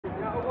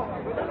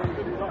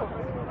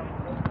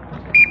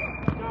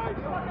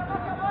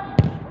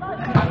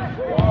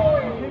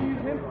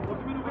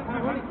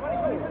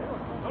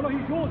No,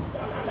 he's yours.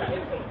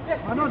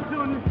 I know,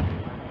 still on you.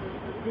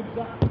 Good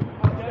stuff.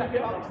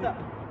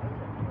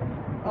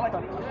 I like to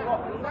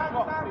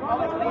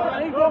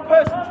leave one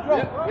person to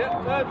drop.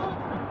 Yeah,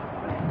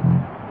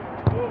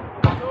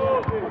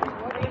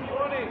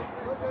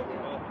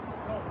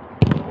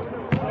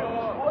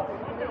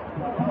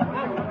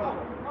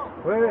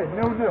 Wait,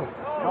 0-0.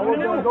 I was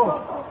going to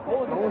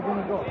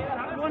go.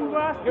 One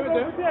last. Here we go.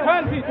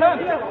 Turn, please, turn.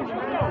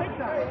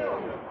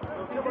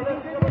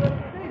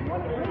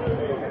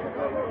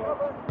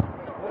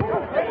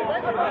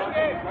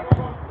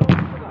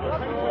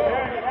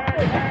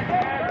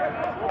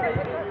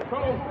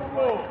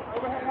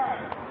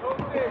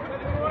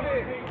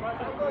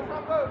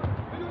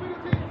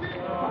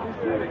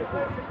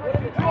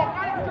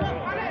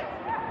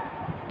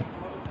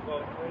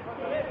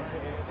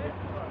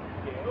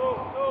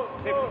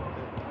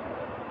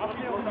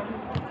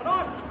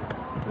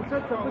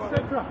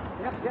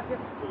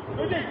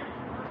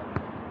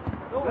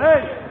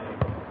 Hey!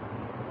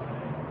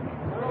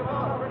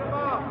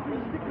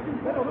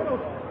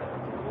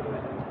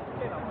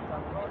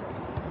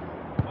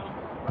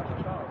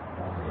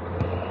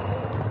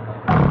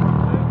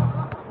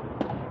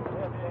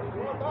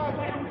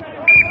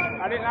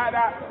 I didn't like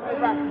that.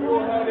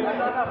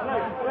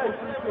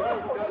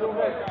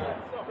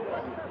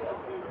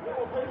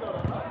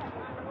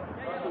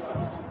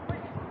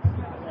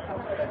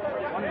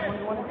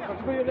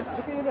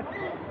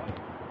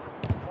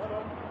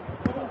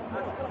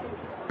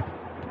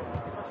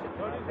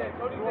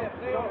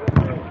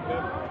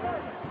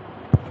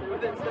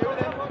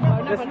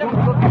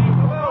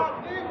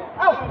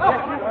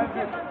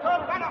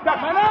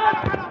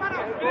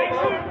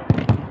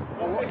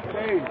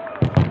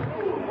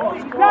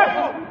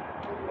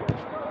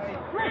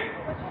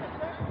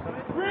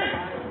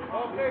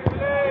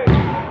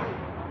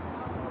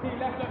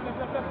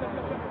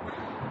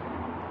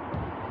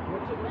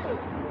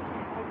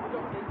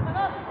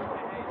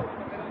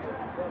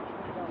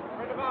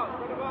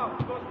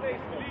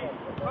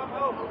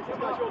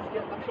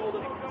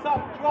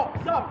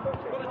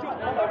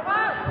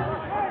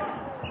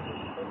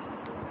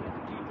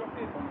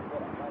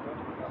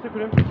 Stick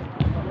with him.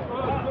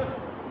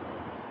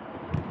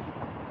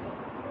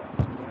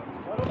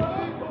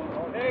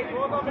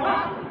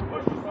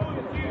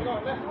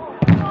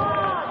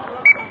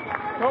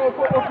 Go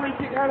for a free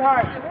kick head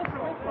high.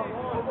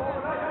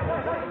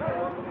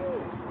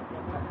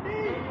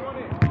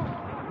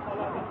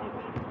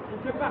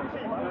 Get back.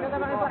 Get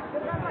that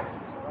back.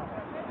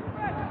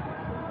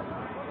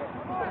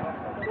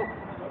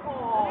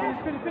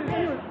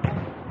 Finish.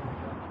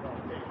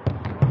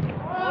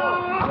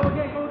 Go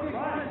again.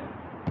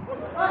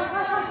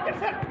 Yes,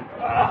 sir.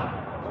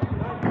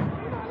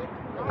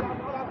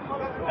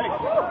 Alex.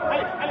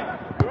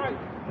 Right.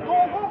 Go.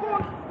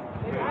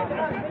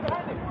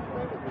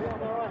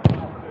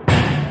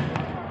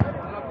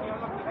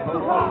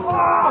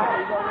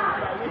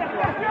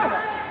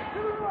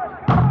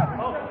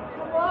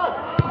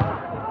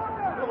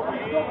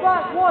 Go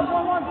back. One.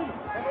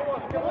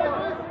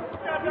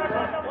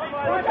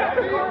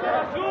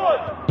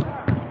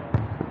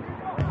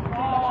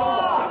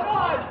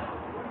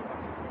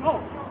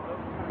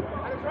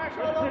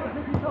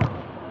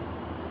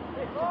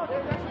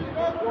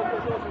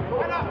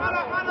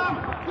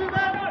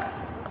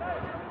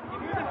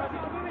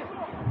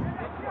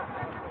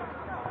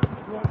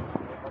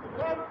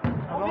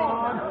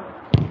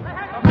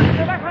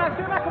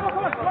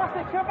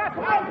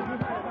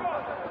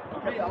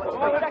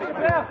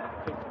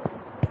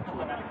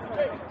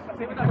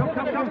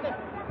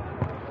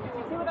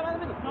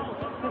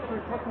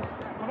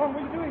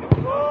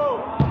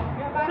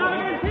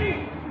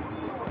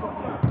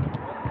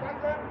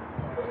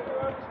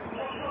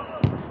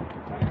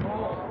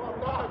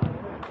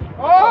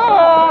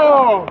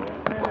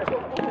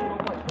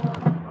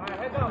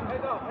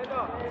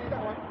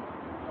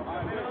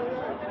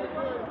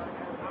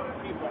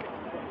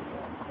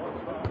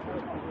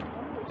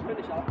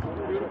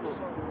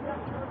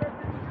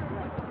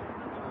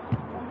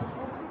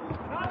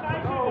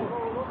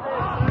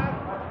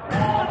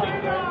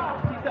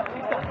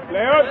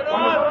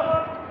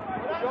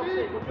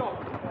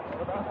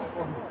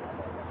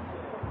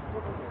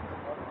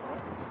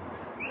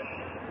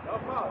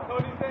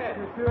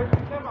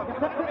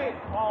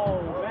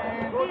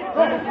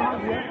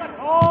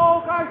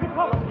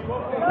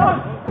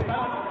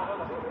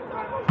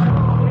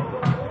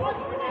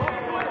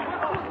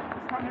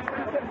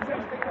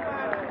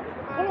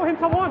 Follow him,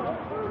 someone.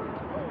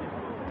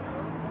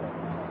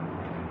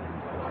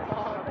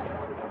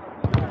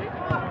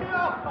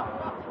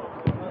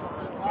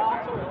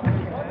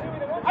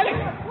 Alex!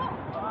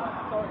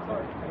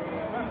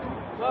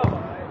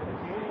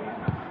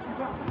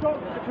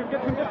 Get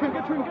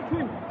to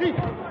him. Deep.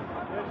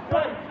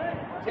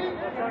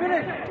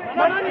 Finish.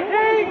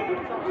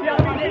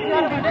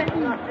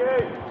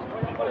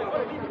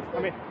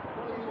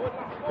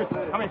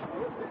 Come in.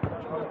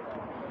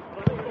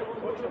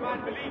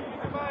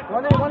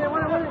 One in.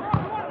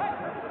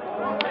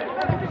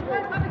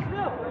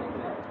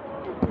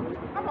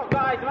 Come on,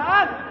 guys,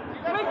 man.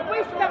 You're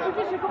wasting that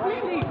position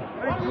completely.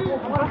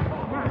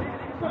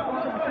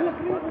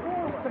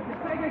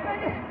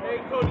 Hey,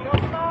 Tony, go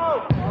slow.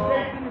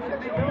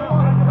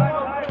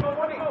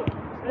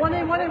 One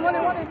in.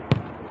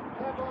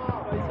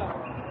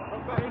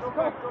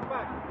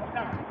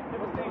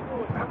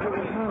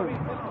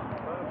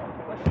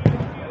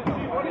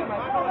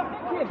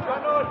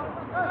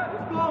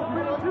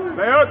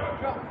 Leon!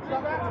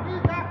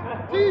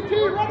 TT,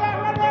 run that!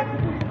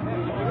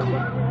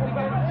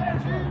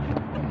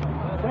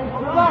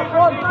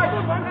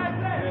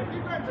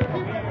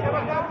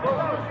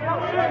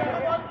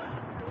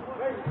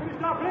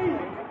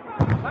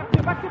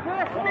 Back to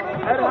pass.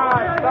 Head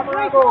high,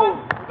 samurai ball.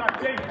 That's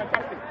James,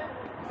 fantastic.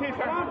 See you,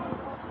 Sam.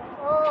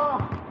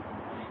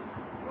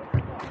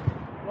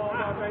 Well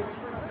done, mate.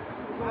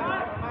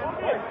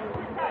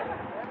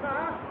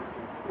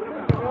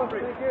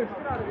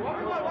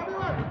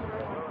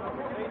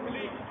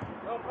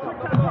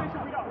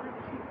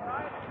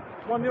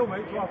 It's 1-0,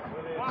 mate, to us.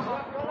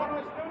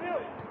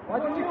 Why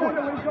didn't you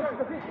corner when he got to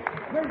the pitch?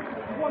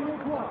 It's 1-0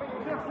 to us.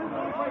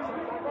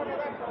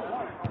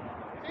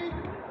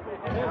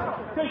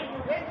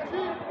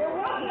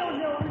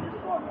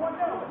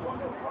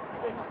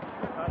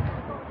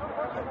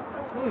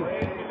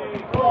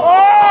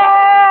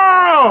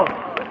 Oh!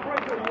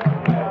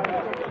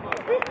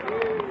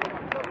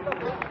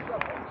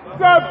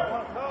 Stop!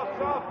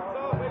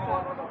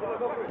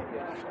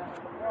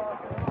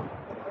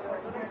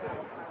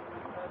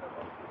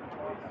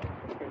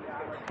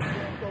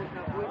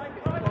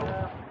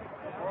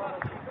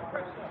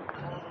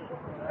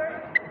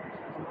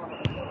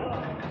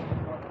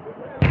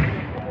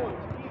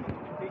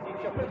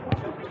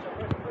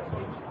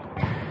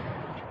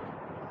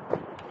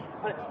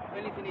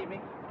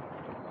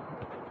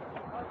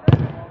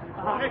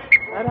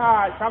 And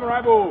high,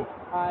 samurai ball.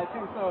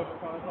 Too slow.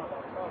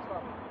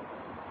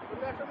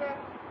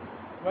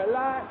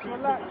 Relax.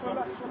 What's up?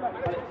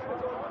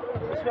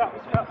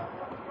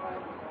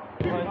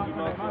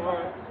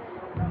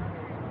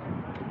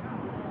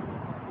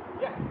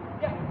 Yeah.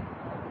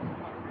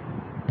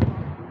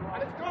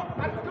 Let's go.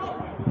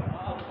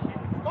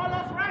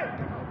 Carlos, right.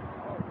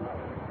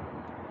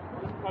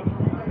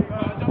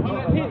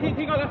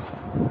 He got it.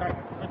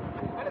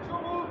 Alex,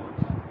 your move.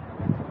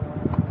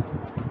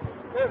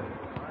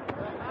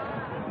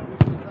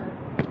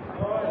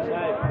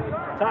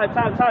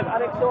 Time.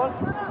 Alex, go on.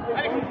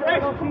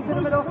 Feet in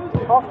the middle.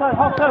 Half time.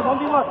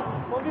 1v1.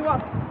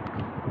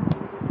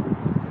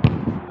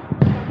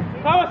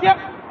 Thomas, yep.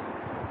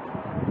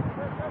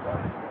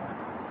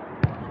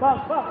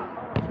 Bounce.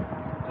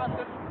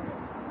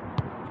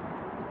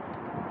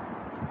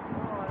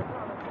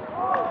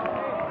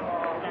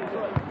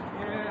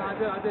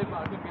 Yeah, I did, but I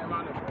couldn't get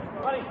around it.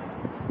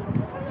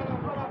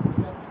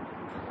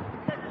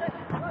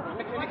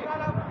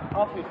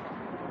 Off it.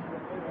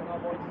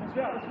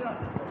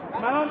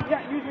 Man,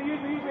 yeah, use me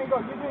and go.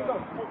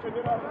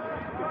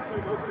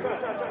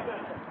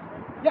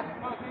 Yeah.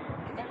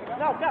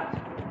 Now, catch.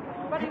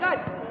 Buddy,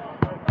 nice.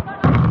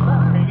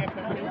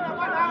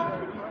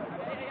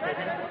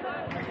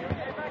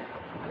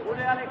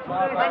 Alex. My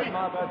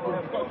bad.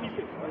 Got to keep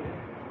it.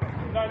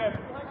 No.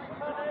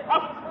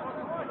 Up.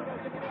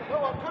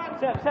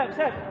 Set.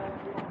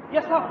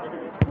 Yes, sir.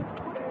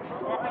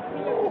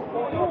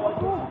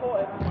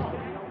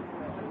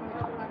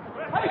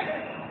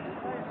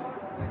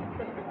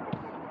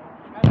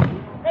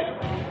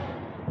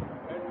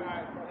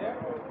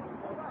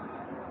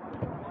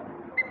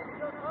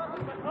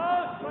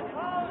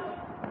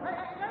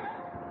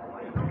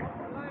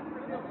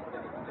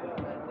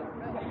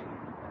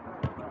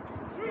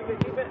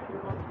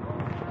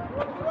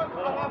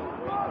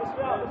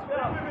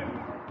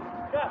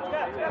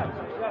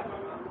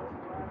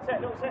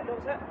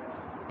 Don't set.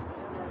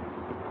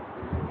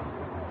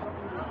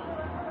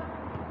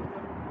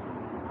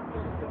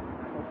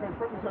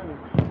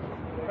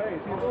 Hey,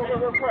 she's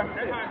over press.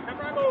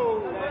 Camera ball.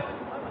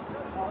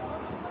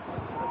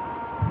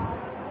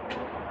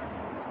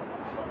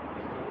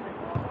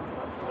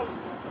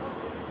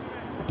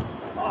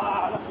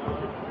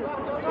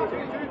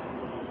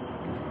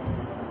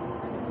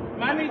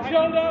 Manny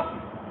shoulder.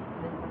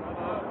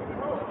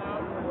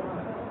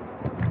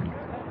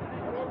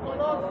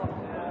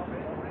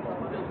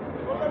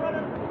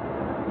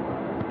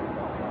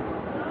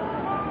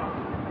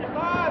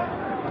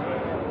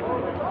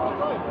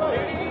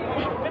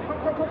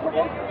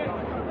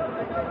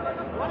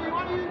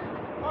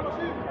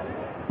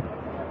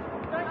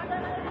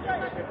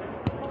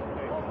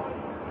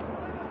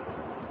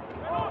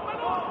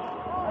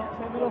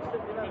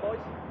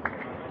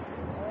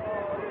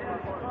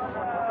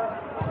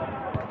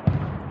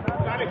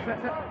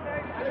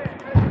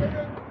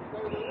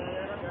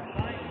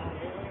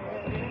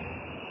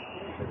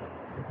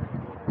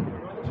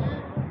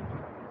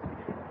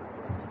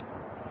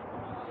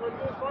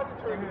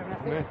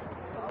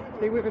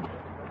 Stay with him.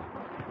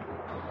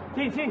 T.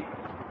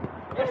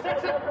 Yes,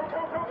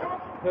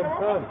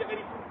 come on.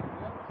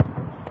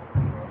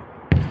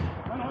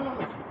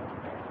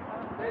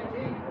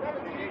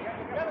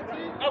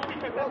 Well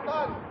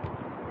done.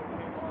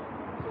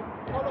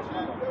 Follow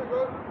shoot. Very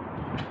good.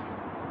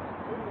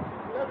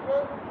 Very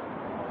good.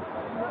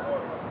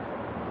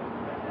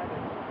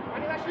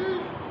 Allez, la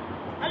chute.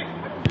 Allez,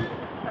 shoot.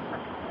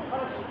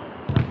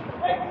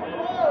 Hey,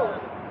 whoa.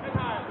 Head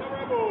high. Don't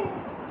rebel.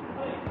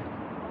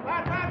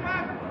 Back.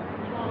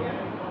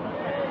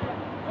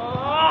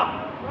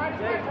 Right,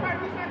 this side.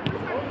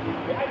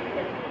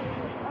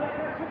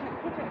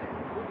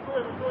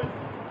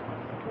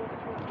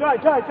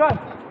 Try.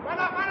 Run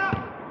up.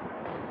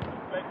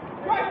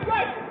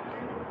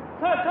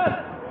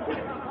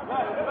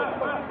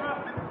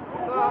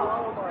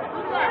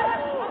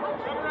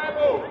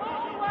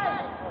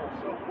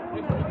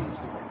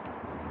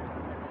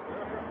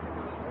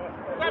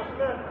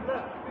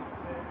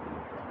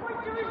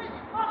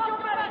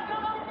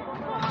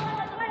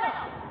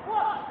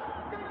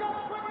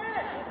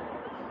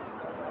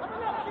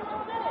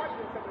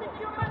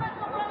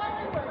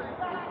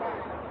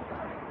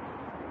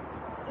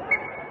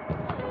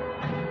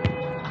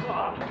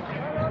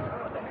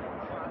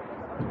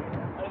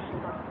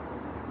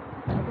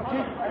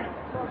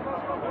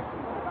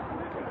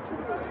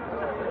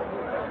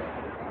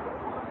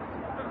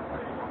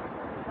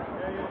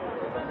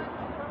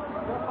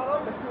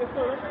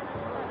 Turn.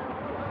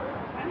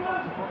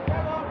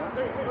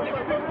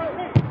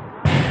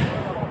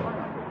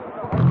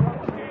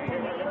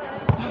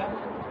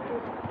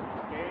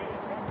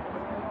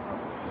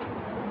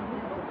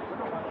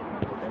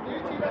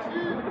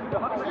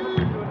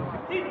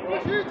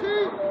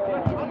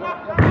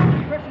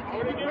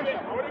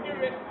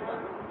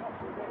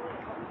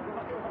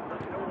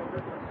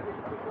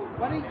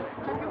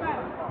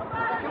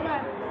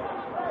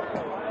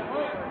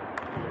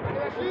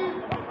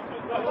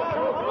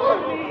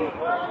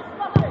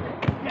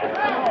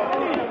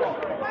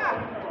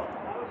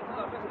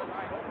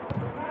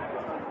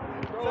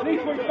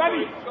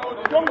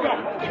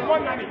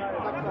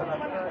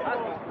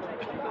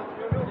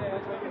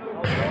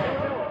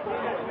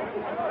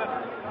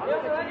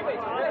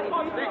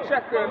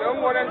 Second,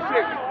 and 1 and 6.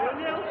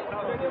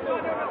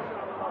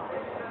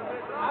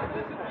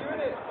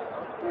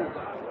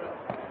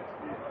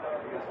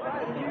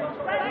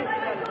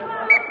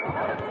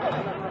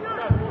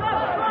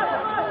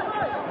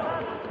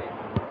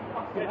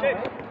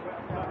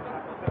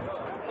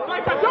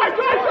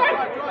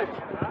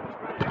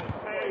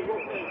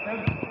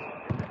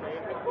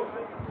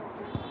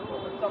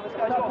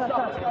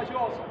 Drive! This guy's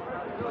yours.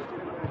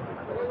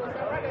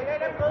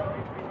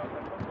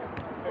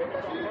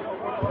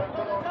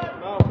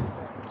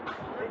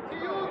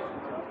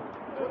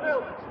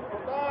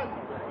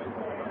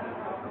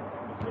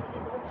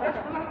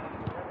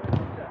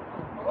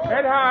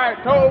 Head high,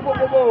 toe,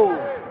 boom.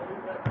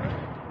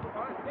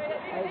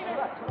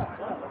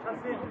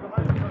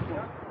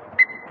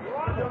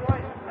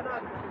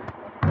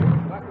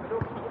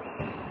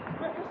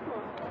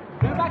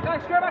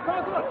 Straight back, come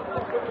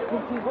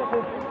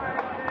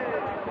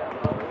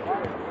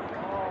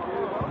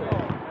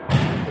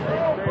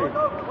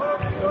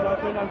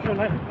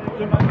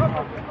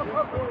on.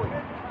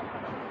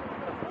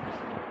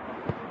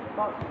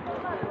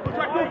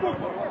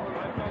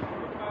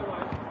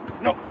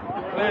 No.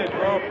 Play it,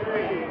 bro.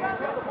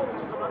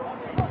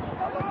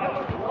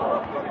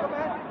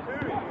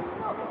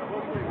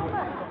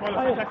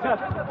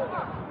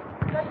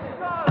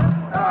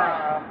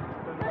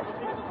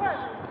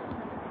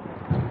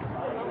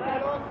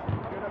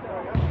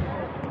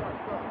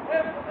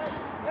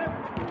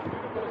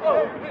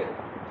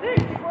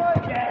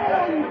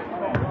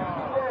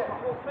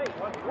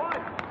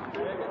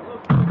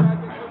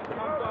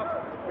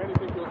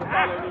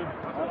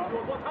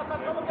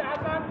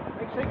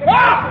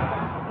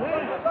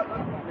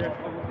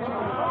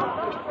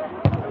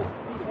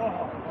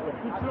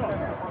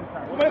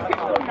 Let's get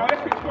strong now,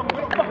 let's get strong.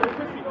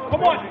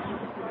 Come on!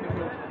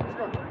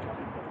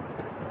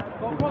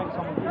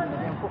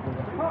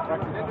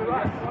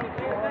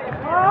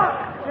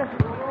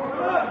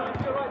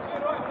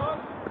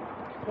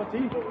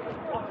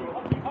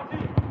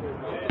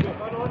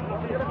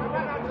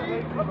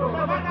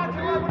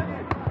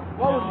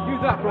 Why would you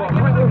do that, bro?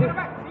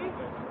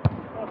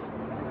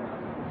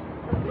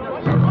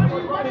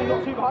 Not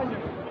too behind you.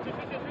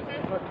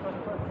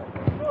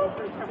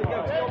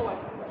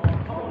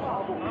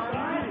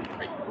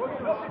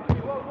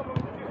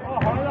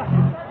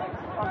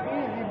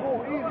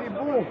 Easy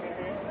ball.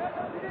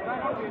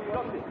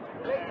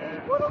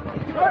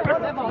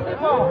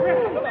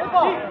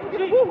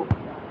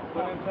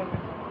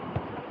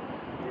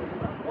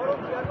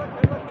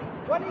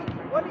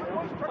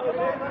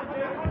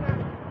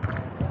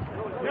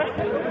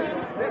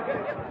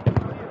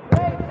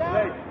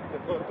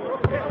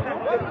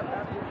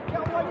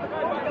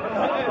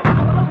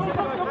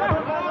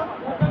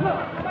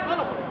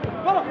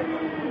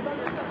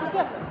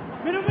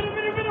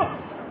 Middle.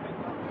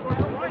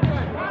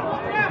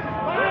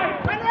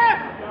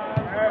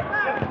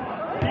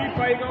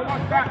 Keeper, you gonna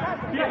watch that.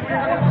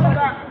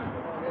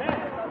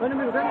 Go in the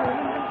middle.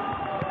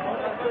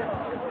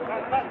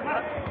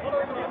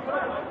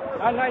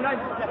 Line.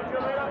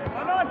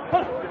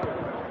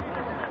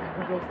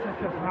 Well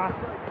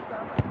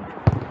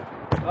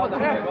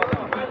done, mate, well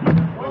done.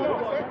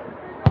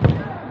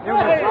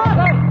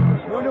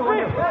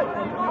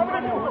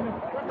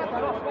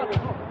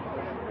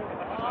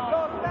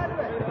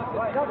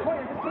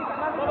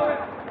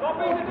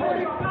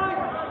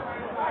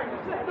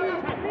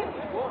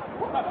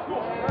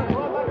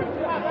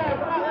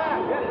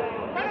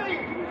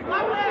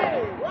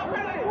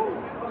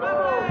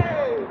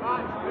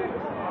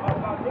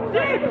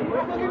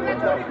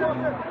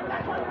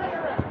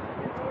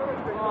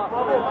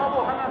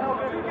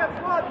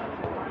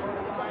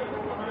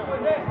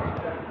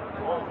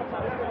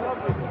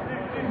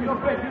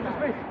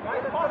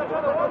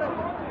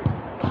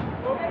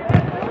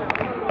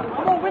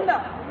 Come on, win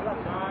that.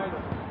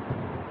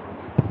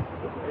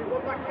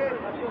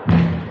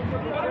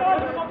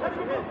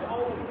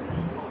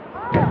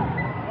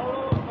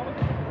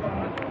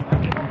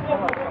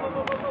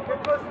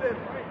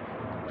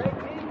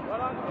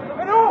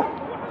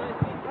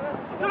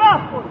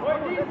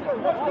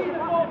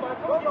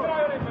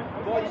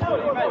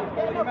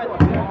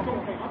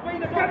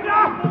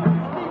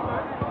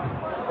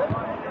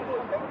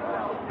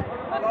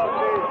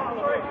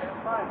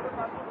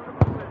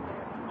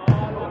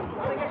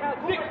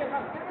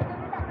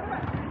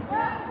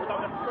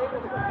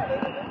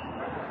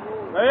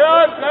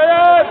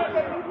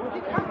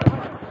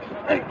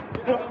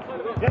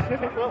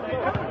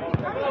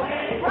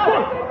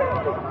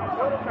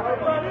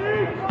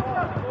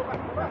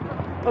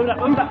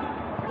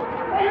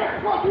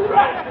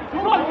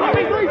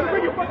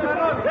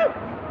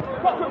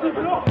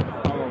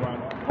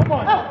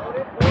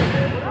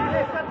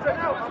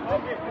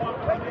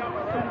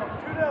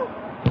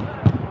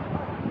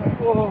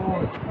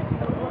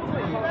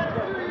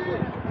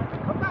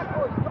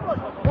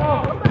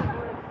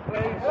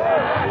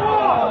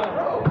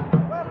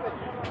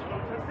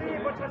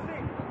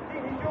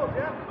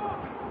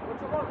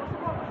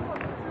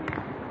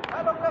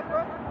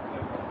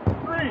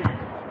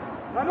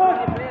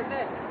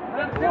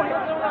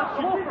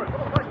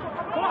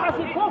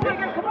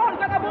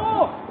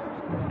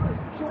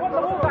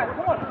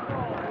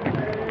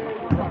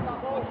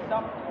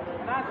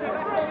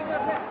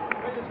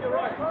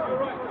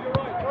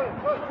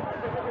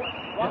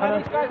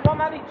 One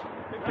man each.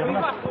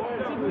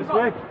 This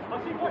way.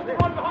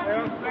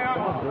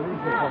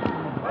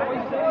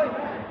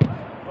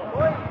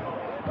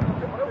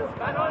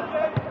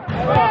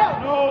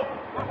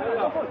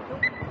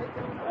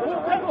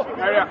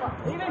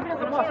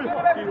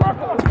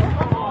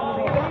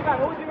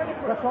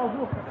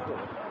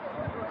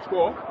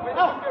 Score.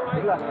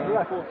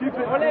 Keep it.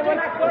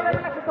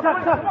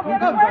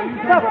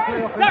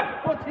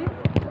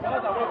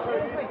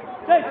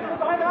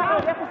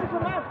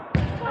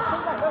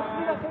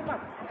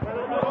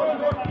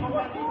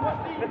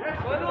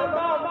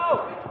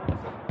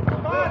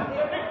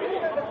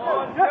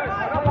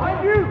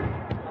 Behind you.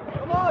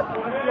 Come on.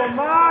 That's your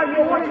man.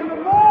 You're watching the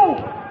ball.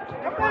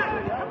 Come back.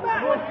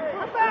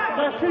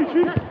 That's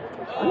Chichi.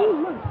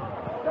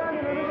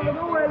 Standing in the middle of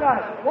nowhere,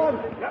 lad. 1, 2.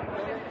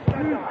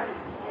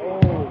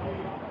 Oh.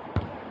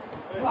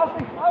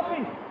 Alfie.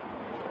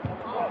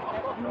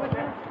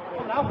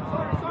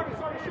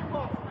 Sorry, shoot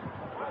off.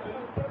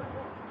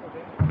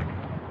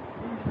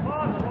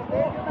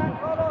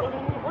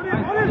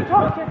 On his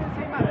top.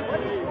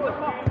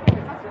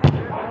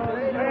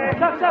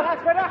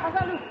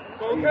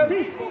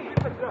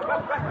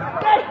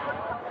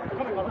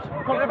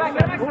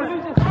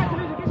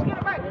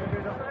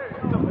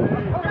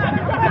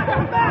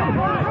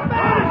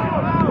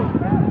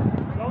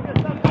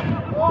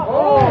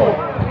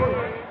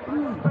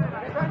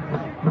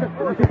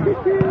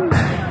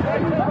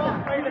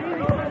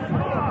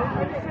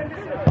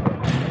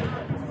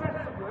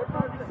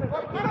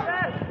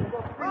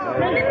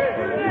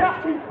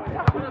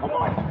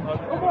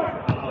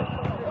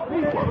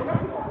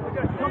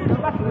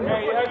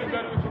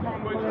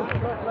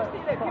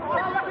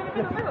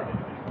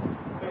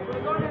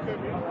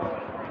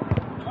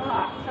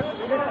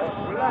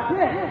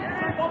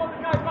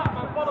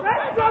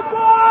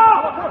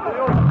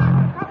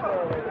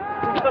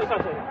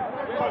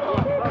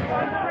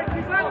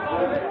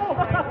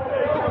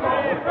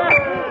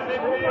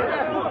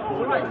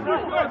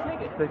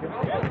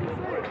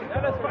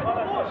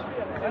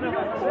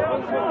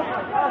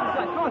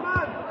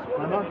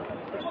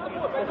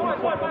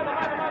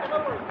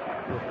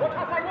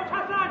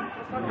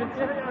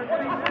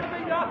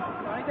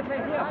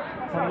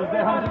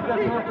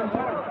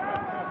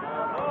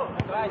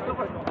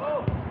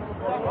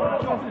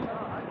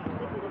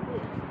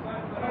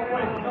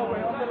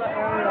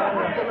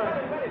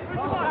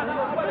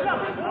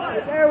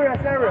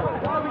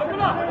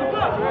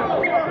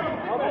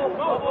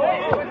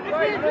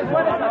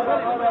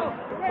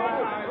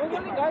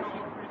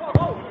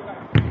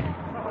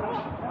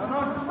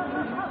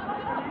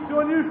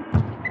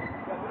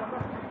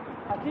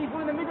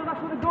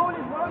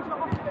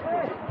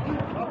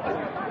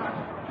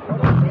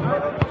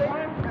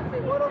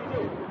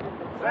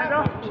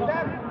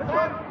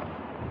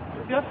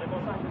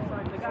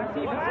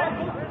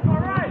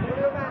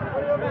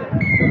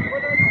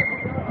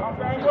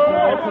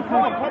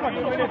 Come on,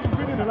 you're in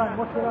the line,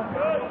 watch the line.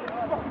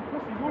 Fucking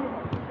pussies, all of them.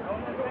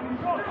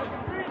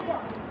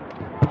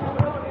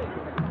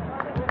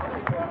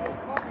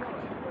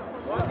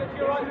 Get to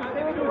your right, man.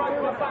 Get to your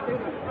right. Pass back.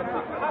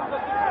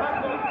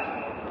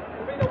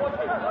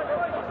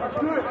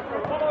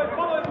 Follow it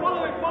back.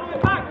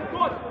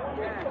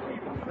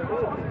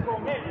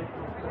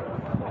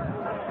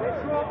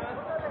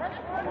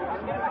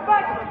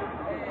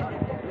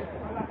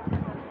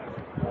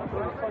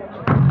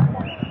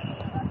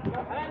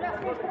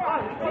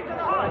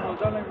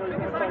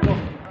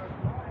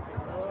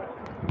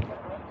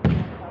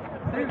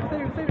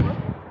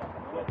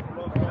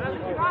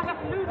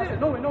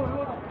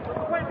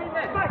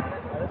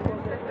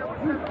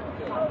 Good.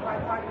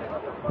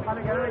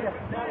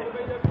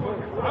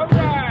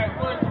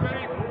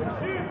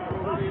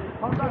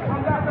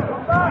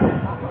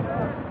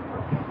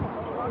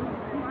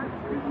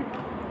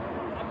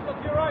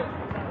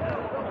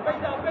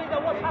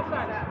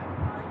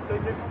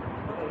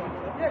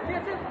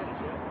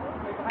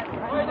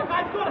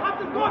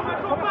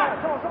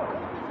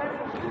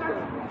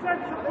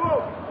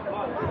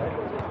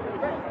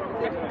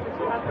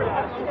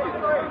 Back.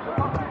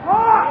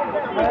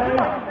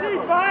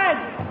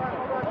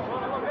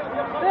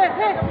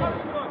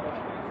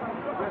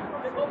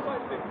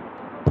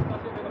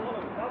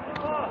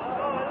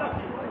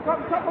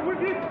 Come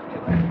with you.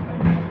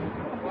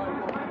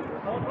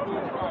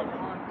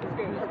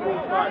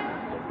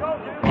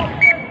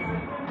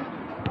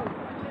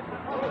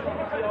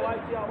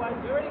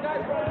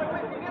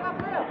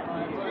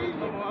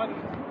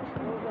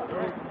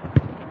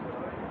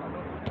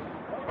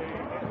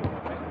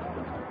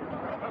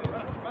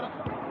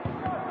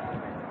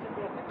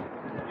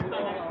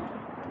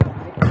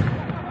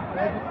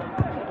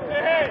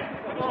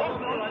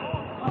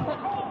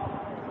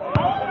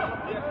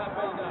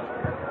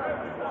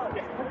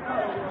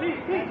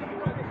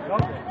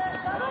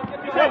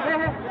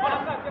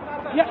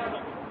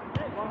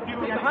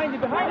 Behind you.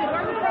 Behind you.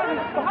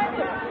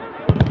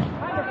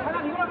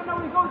 You don't know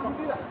where he goes. You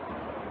do that.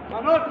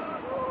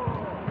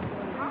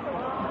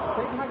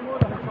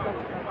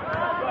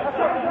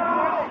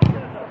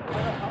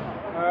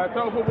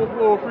 Total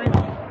football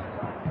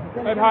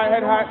 4-3. Head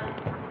high.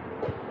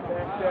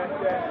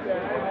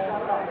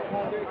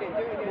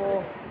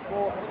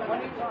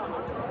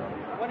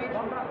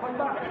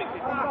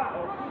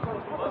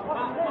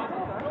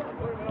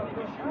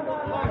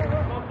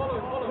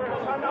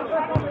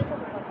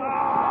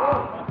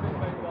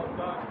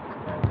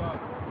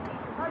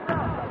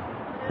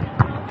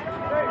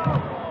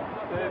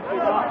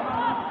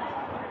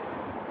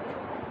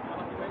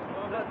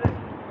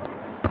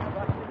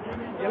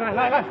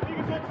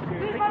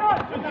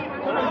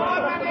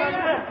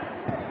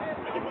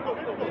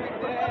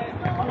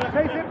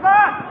 Chase it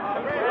back!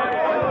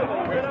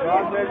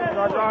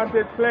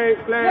 Advantage, play,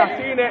 I've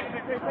seen it.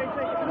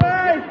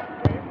 Play!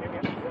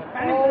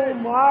 Oh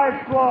my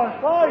God!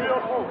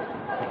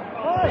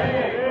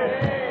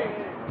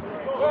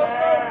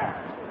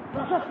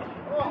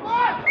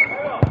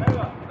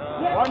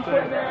 One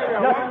point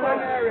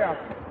area.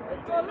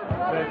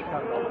 Alex,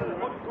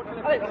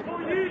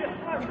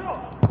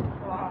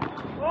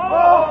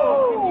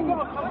 Oh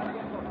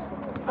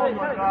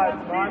my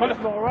God, man, that's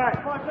not right.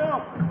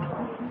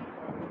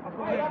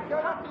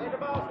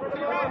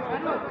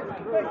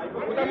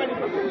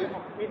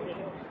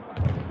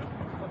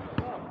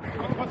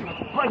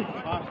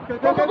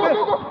 Go.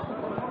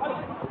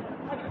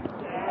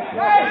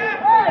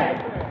 Hey!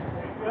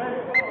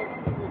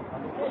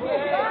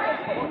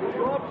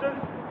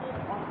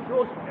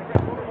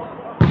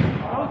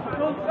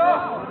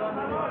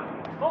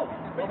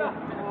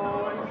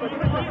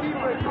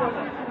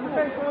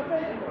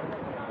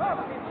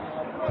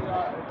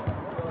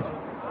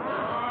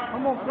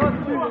 Come on,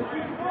 front two.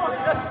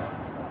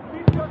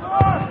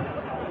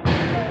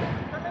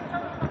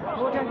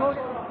 Go again.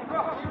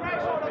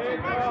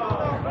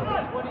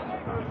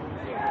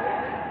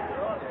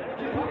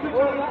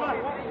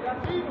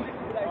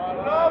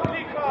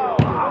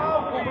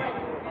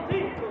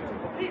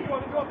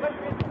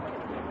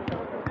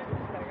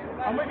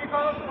 I'm with you,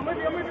 Carlos. I'm with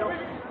you.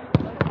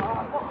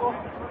 Fuck off.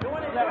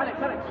 Alex.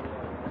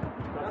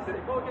 That's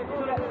it. Go again.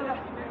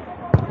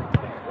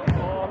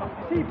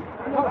 Keep.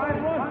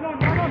 Run on.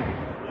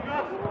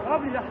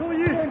 Lovely, that's all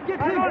you. Get in.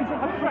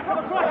 Have a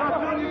crack.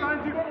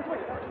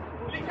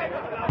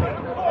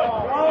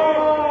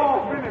 Oh,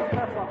 finish.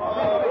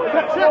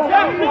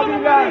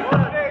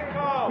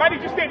 Maddie,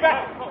 just stay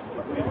back.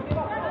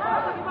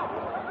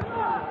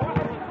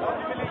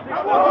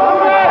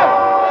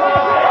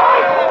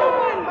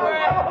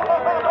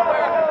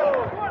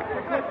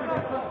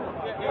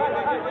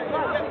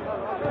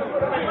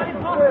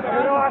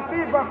 I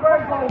see my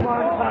friends, man.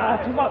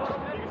 Too much.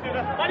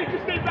 Maddie,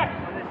 just stay back.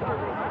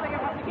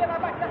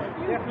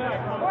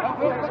 I've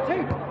got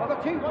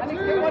two. I need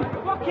to get one.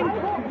 Fucking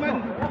man.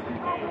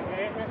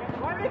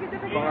 Why make it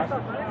difficult?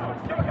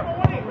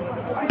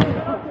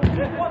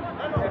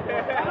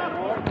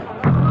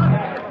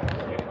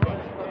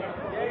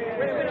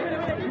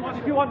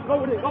 If you one, go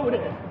with it. Come.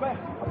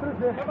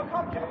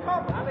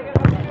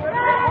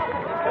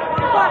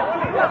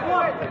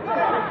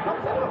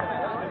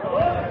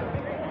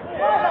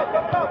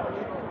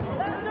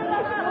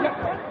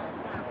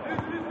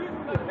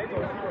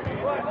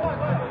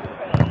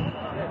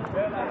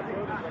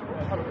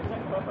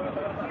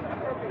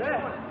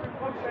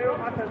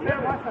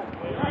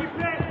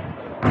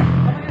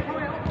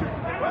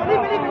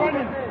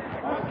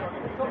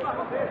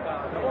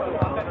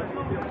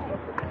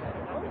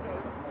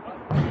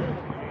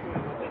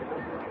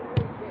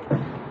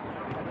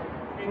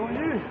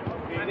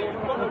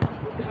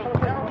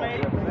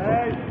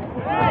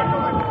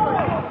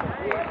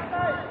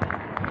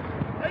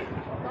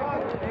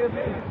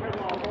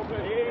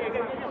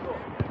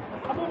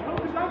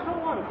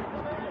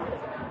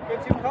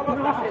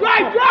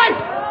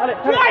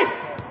 Drive!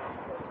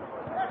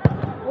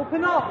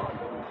 Open up!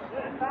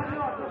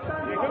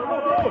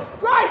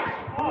 Drive!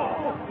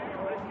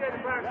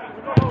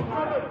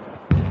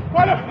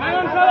 Hang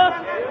on, fellas!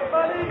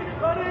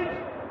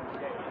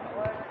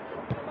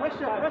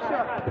 Pressure!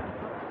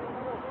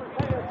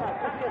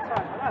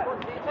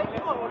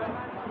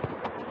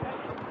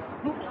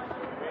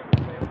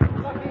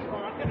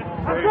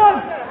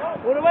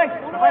 All the way!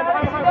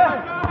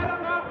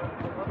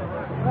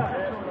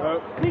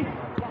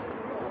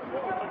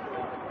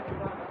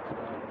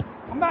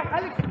 Come back,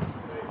 Alex!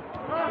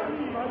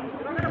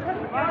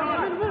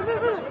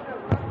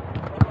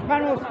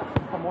 Manos!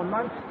 Come on,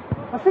 man.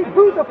 I think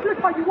who's the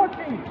flipper you want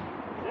him?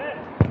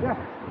 Yeah.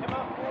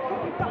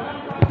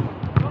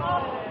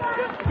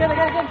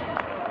 Again.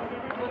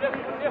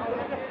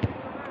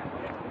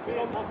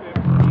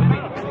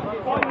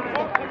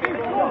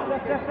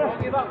 Don't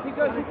give up, keep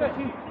going.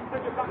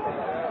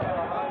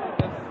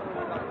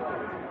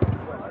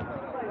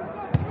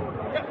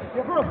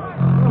 Yeah, bro.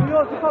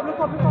 Look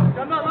up.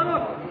 Run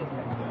on.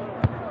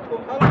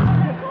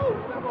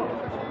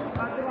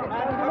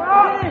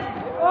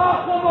 Oh,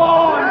 come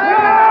on!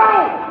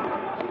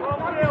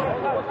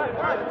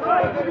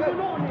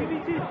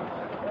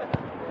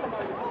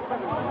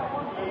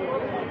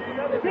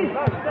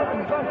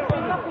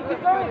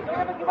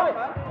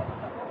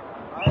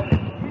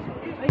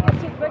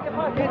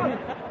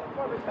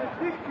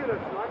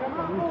 Ridiculous, man. I'm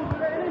not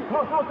moving it in. Go.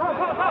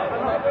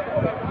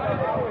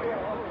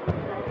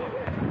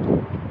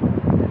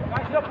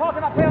 Guys, you're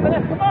parking up here on the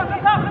left. Come on,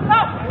 look up.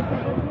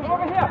 Come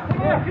over here.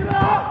 Get it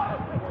up.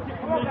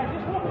 Come on, guys,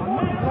 just walk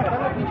forward.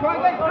 Try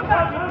again.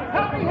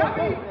 Help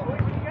me.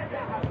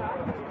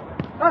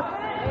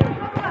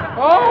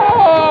 Oh!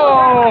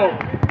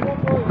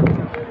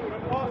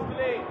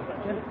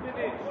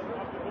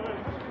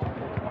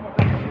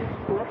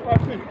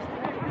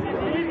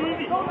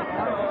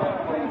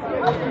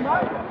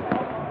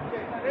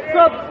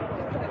 Subs!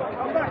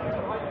 Come back.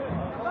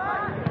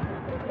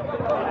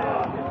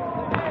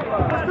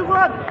 What's the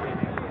run?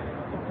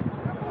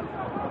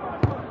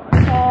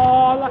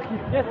 Oh, lucky.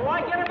 Yes. All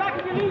right, get it back.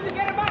 If you lose it,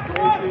 get it back. Come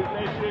on.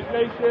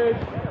 Laces.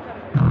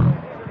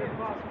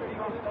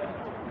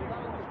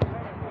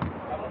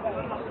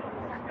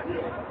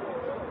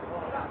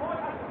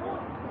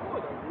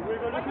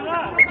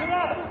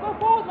 Go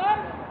forward, man.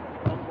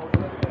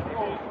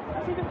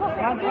 See the cross.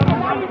 Come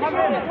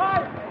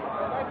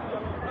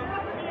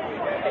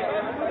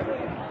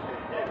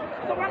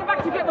Stop running back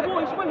to get the ball.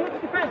 You should win here to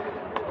defend.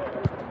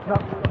 No.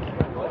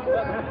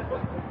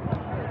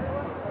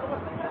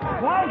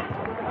 Right.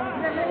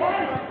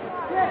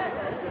 Yeah.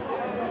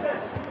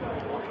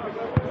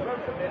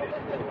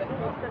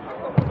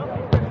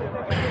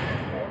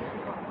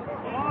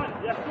 Come on,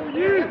 yes, for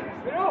you.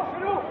 Get off.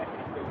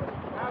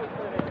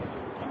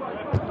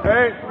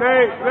 Hey.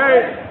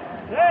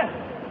 Yeah.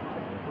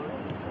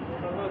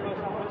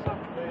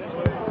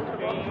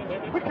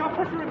 Quick, now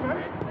push her in, man.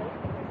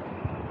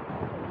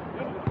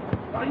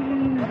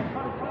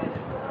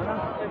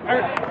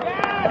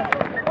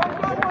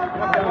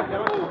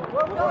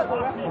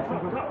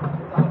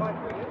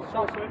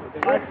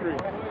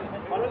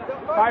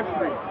 Five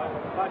three.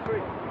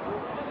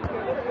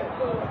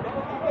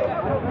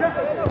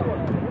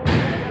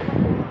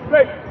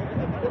 Great.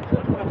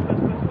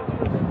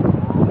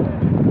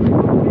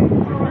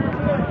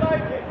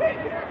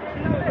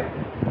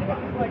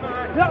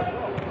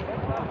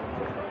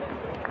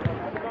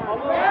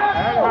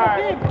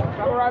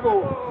 Samurai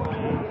ball.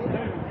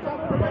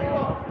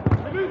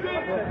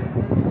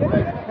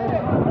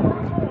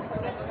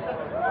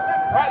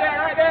 Right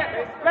there.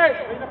 Play.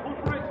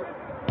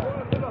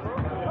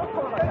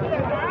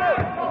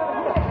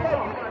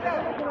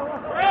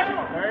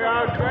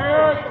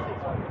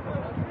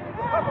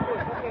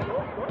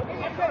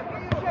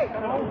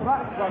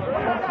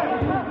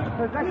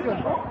 Possession.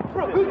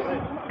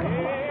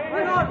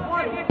 Hang on.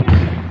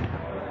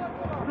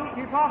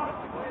 Keep up.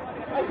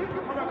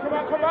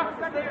 Come back.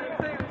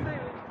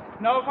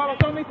 No, Carlos,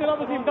 don't leave the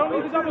double team. Don't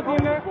leave the double team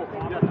there.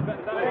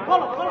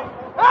 Follow.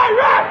 Hey,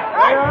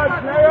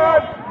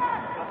 Leon!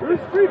 Who's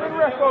streaking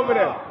ref over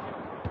there?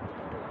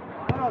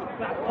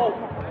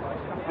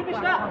 Finish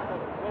that.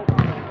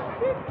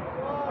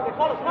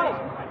 Follow.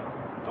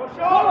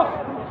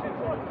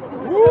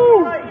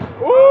 Woo!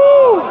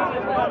 Woo!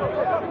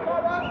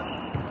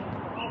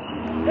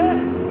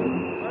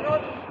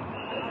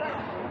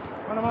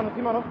 Mano,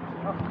 sí, mano.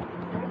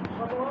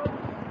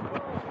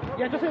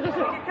 Yeah, just it.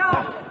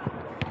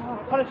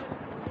 Punish.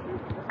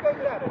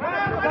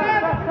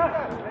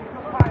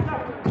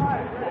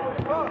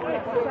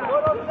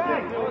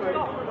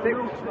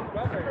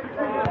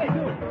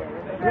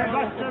 Yeah,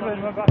 back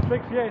 7, we're back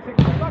 6, yeah,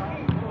 6.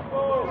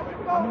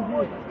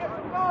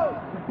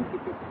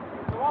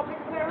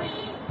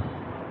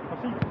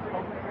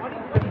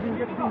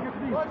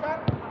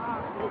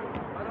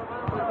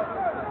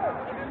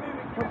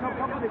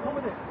 Come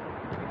with it.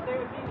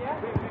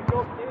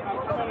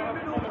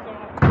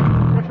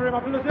 Pressure him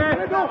up in the day.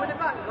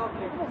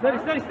 Steady.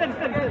 So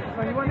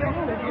you want to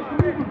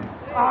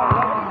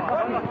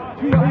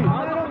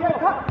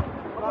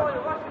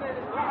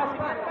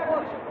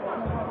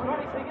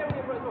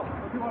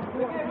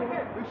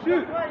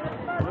shoot.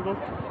 Come on.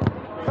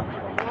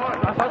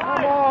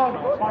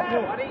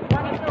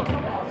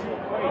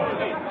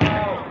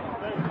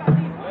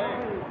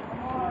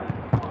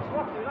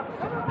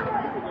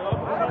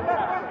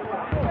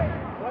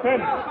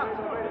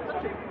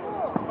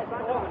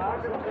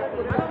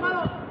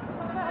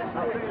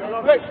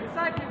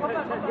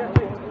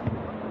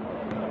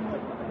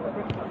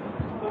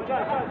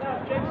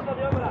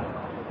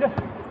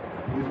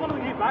 He's one of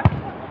the back.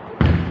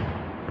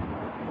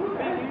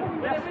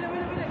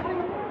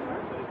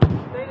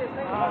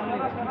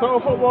 Total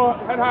football,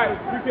 head high,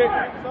 free kick.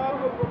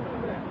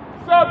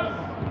 Subs!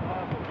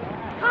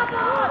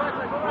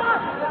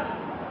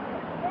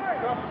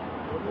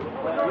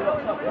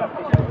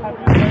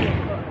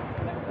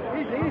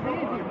 Easy.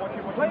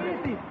 Play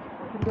easy.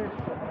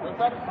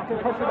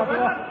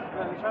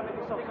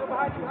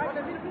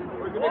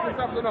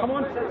 Come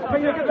on, I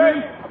bet they get to him.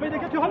 I bet they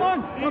get to him. Come on.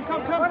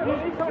 Come.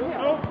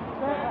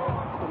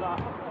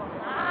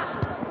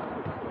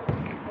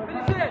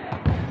 Finish it.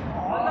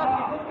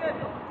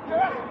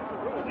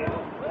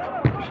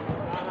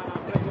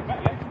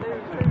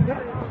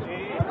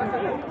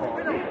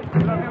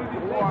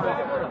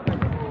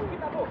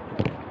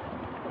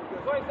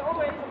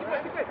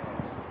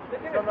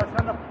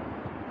 Stand up.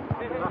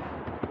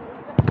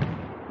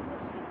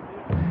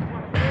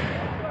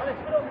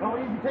 No,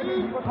 easy, take it.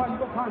 You got time.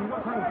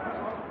 Right side.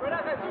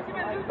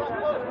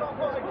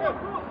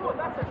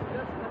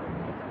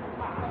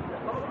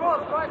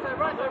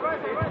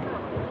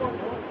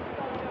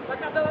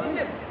 Back up the left.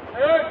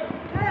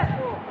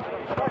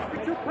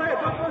 Stick to play.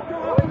 Don't go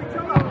off each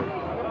other.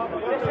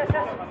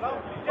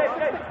 Yes.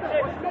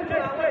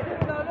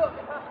 No, look.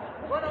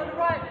 One on the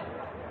right.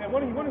 Hey,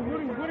 what are you?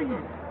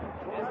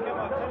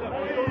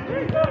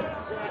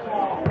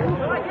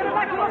 Right, get it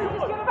back,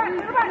 just get it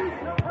back.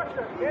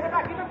 Get it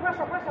back, give him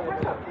pressure. Hang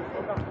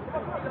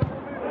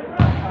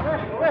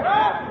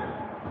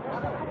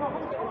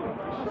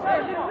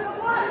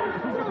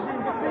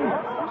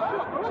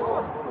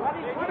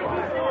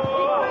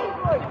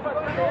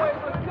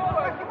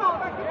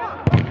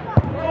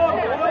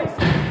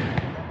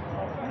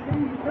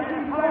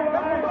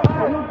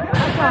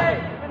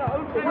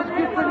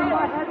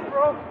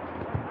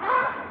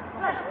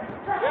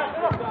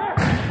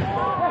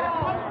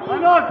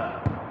on.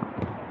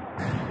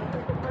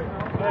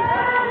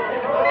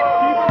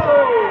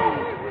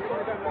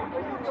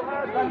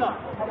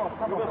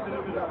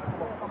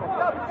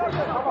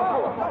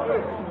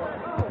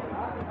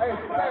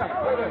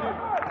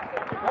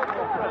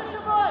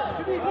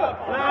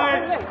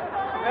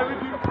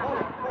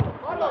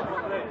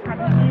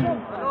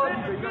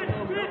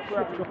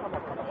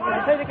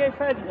 Play the game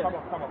fairly then.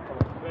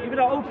 Even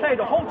though okay,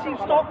 the whole team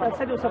stopped and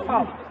said it was a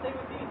foul.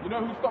 You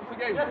know who stops the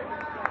game?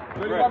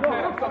 Only one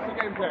player who stops the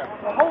game, player.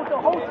 The whole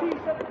team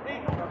said it.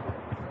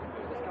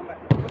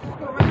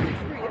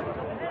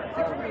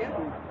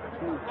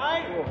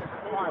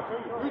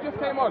 Who just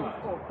came on?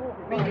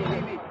 Me.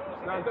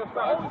 No, don't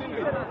start.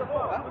 Simbin.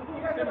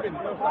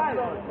 No, start.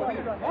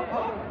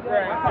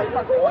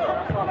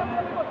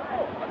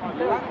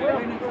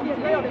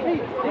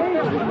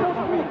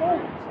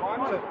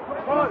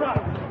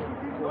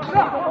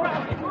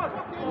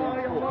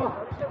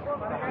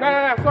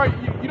 No, sorry,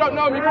 you don't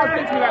know him, you can't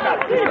speak to me like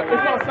that.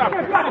 It's not Sam.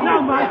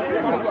 No,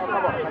 man. Come on.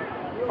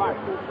 Fine.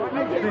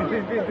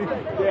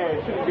 Yeah,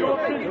 it shouldn't be.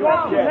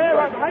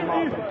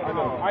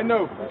 I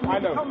know.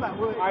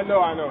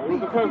 It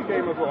was a close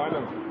game as well, I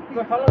know.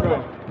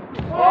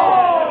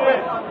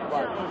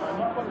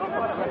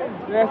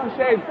 Yeah, it's a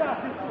shame.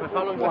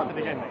 How long left in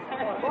the game?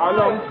 How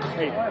long?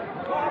 8.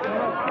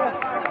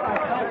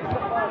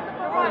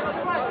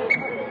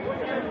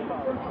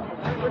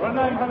 Run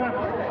line, Connor.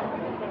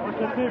 Watch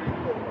the tip.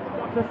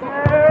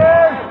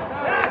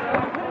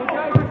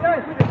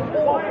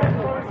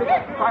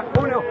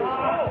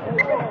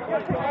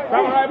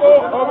 Samurai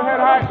ball, overhead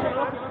high.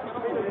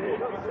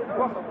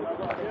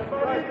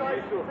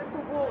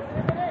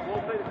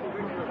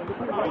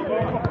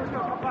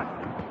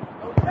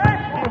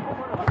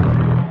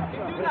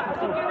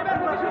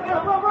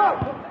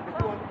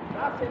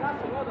 That's it,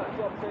 well done,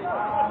 job team.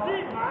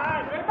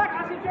 Go back,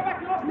 Ashley, go back,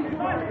 you lost it,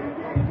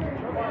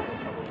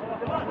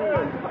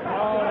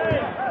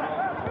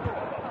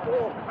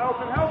 Help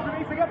him,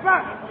 needs to get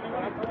back!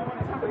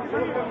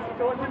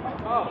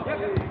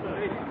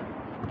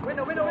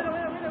 Winner,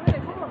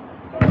 come on.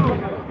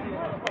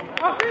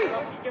 Ashley!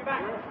 Get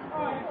back.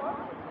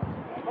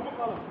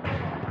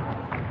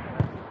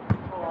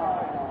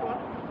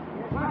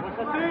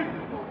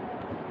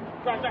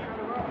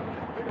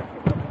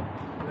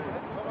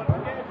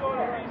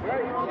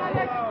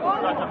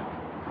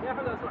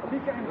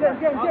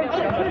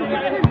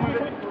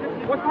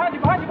 What's behind you?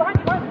 Behind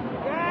you!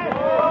 Yes!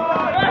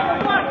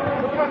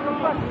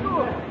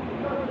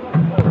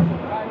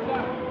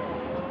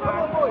 Come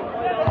on, boys!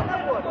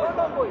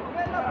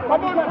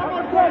 Come on!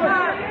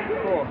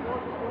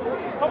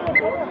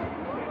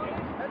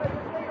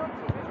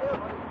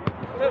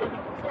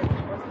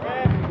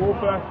 Go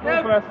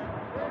first.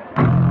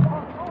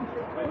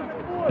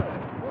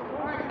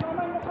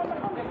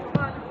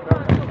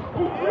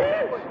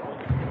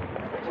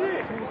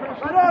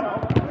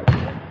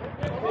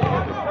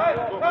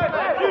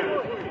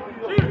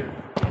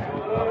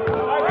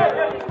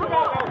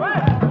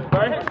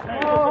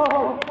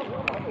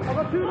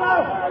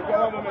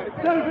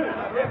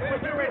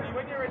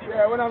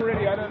 Yeah, when I'm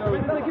ready, I don't know.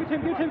 Give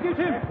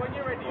him. When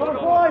you're ready. Come on,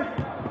 boys.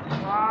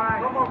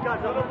 Come on,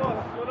 guys,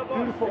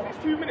 Beautiful. It's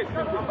 2 minutes.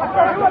 Come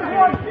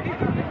on.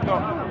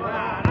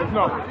 It's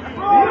not.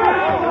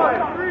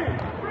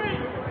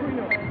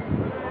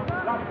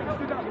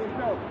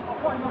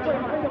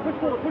 Push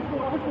forward.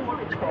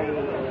 Oh,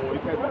 you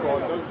can't score.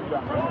 Don't do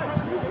that.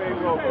 You're playing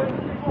well.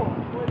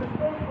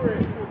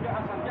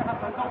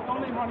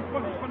 Don't leave money.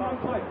 Come on,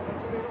 play.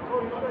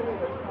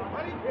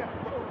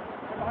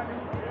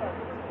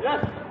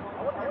 Yes.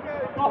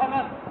 Go ahead,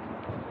 man.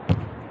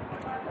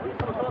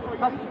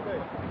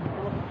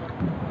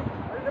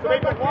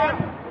 Take back one.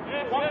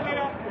 One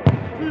cleaner.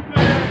 Two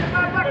players.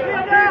 Back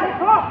here now.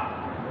 Come on.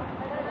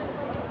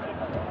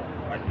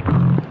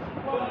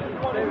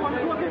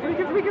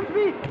 Give it to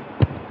me.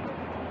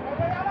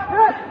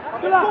 Yes.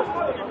 Good luck.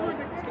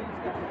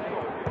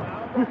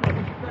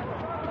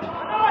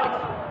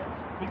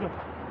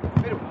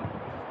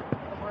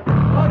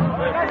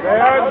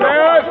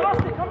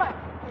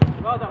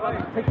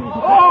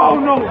 Oh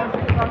no!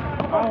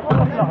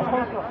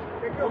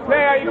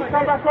 Player, you can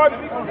come back on.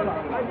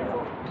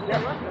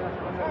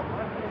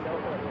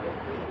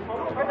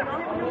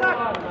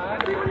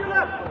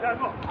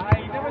 I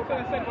never said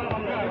a second one.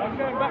 I'm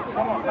going back.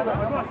 Come on.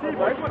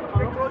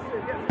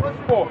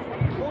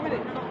 4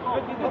 minutes.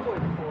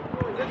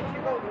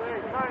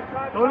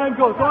 Don't let him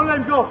go. No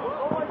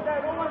one's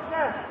there.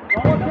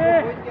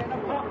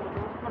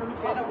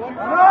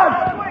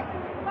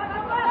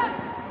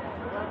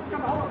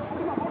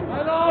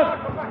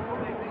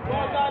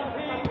 Well done,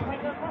 team.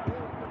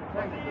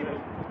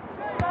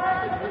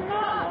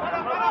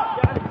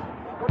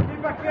 Get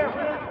back there.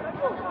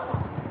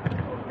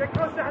 Get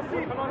close to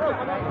Hasib.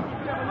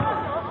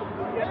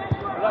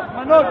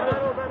 Manor.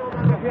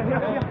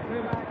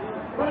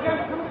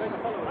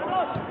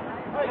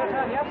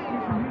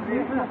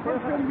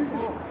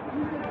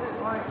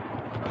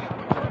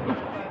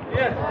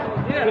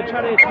 Good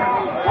challenge.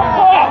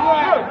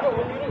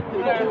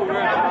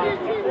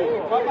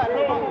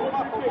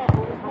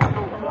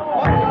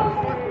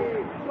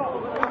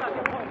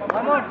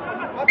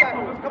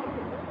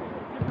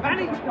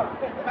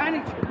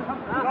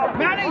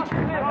 Manage!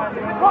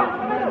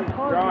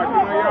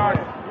 Yard.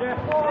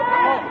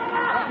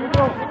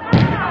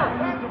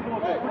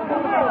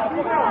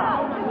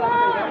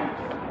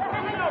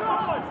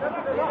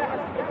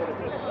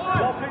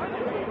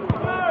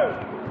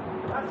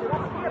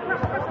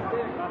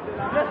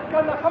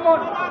 Come on.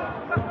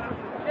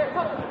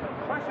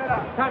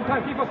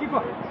 Time, keep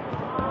up.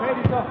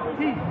 Ready, go.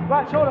 Team,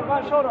 right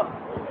shoulder.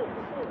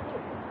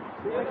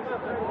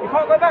 You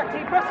can't go back,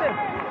 team, press him.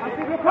 I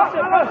think we're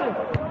pressing.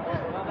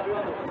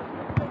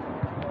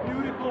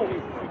 Beautiful.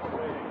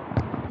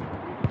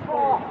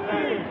 Oh,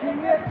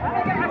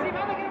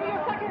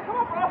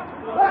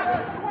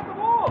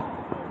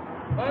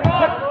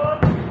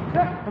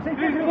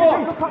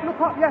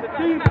 Look up, yes,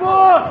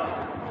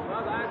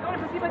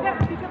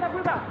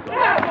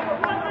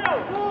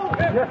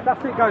 yes,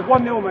 that's it, guys.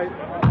 1-0, mate.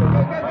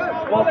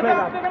 Well played,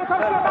 lad.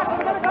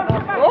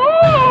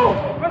 Oh!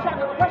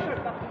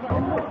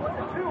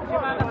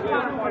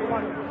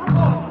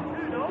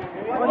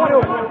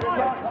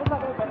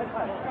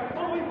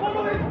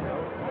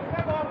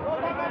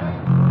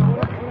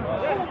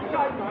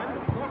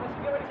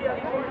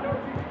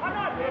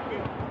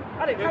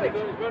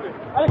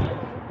 Alex.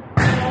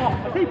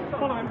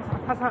 Follow him.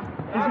 Hassan.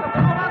 Come on.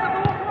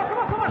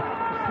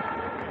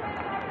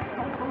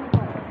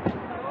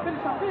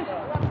 Finish.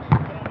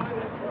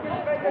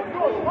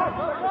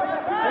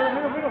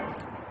 Middle.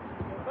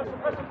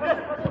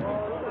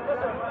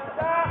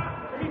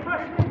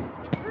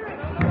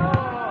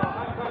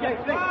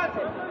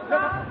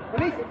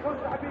 Release it.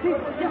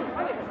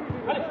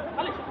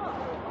 Alex.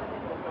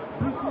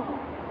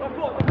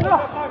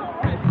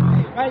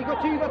 Hey, you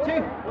got two. Watch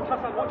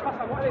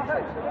Hassan, what are they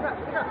saying?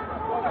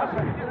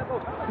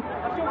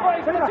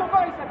 That's your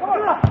body, come on!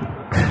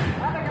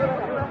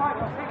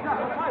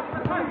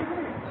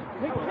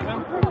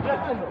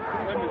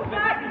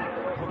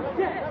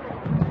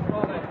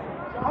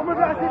 Come with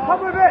it, I see,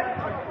 come with it!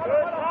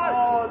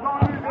 Oh,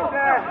 don't lose it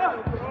there!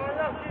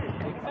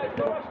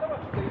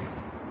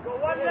 Got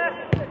one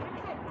left!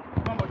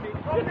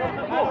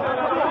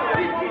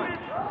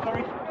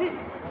 Sorry.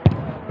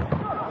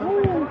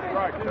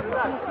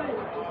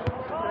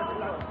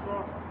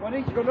 One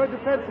each, got no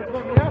defence, it's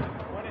not enough.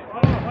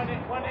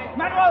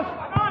 Manuel!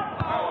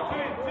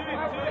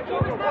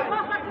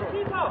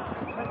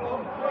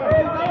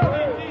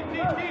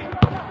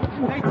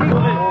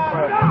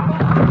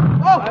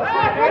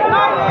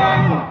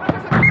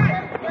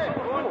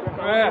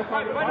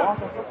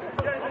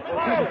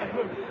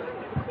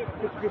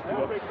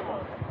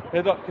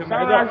 Head up, Kim.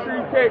 Head up.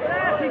 Free kick.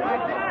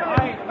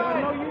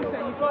 No use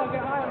there, you've got to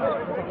get higher.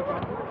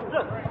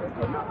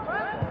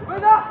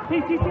 Look! T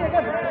again.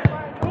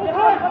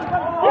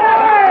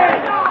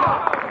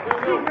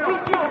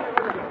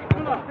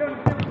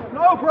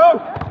 No, bro!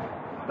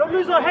 Don't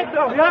lose our head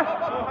though, yeah?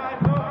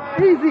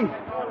 Easy!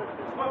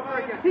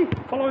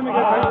 Follow him again.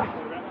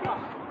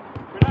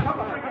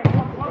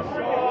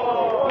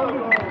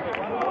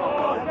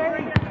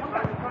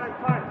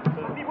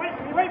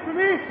 Wait for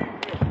me!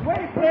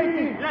 Wait for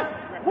him! Yes!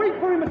 Wait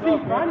for him,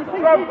 Atif, man! He's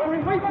saying wait for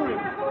him, wait for him!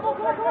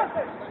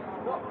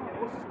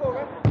 What's the score,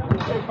 man?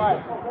 8-5. 8-5.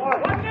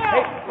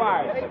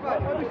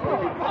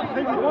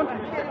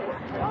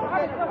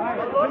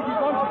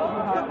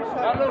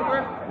 That little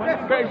bit.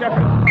 Great,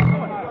 Jeffrey.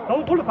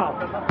 Don't pull the foul.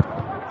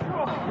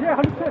 Yeah,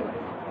 100%.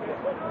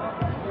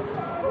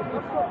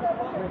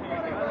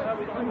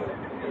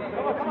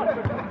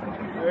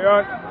 There you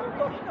are.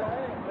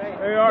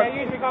 There you are.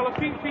 Yeah, easy, Carlos.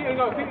 Feet and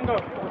go.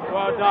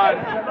 Well done.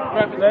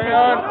 There you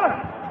are.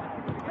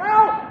 Come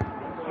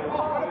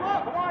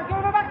on, give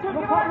him back to him.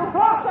 Give him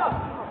faster.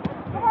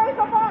 Come on, he's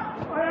up back.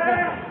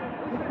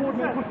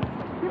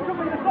 Give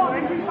somebody the start,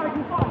 then he's like,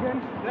 again.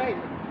 Hey.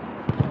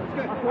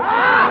 Let's go.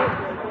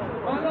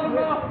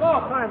 Go.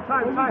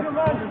 Time.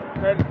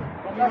 Ready.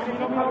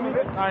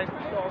 9.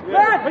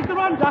 Make the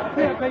run, that's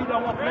it, they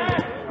don't want me.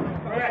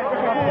 Yeah,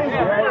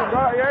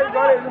 you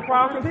got it. The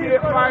foul can see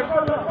it. 5.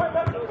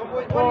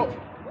 4.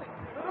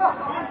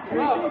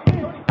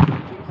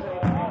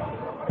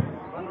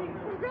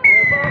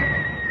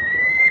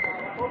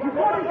 You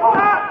got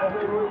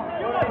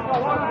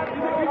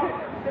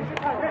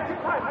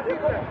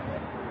it.